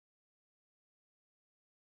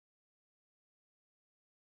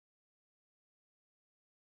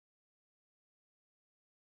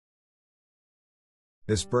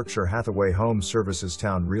This Berkshire Hathaway HomeServices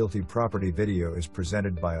Towne Realty property video is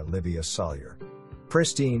presented by Olivia Sawyer.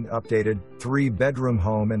 Pristine, updated, 3-bedroom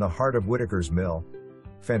home in the heart of Whittaker's Mill.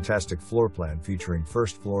 Fantastic floor plan featuring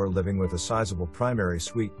first floor living with a sizable primary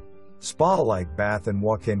suite, spa-like bath and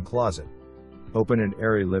walk-in closet. Open and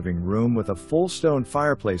airy living room with a full stone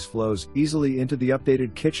fireplace flows easily into the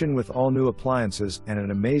updated kitchen with all new appliances and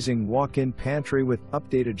an amazing walk-in pantry with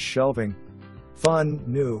updated shelving. Fun,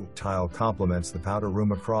 new tile complements the powder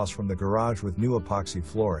room across from the garage with new epoxy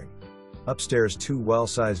flooring. Upstairs, 2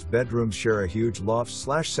 well-sized bedrooms share a huge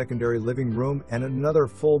loft/secondary living room and another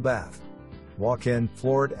full bath. Walk-in,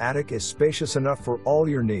 floored attic is spacious enough for all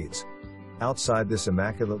your needs. Outside, this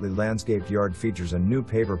immaculately landscaped yard features a new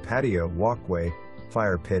paver patio, walkway,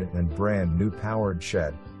 fire pit, and brand new powered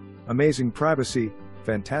shed. Amazing privacy,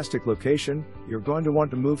 fantastic location, you're going to want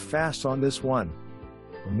to move fast on this one.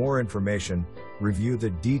 For more information, review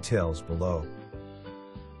the details below.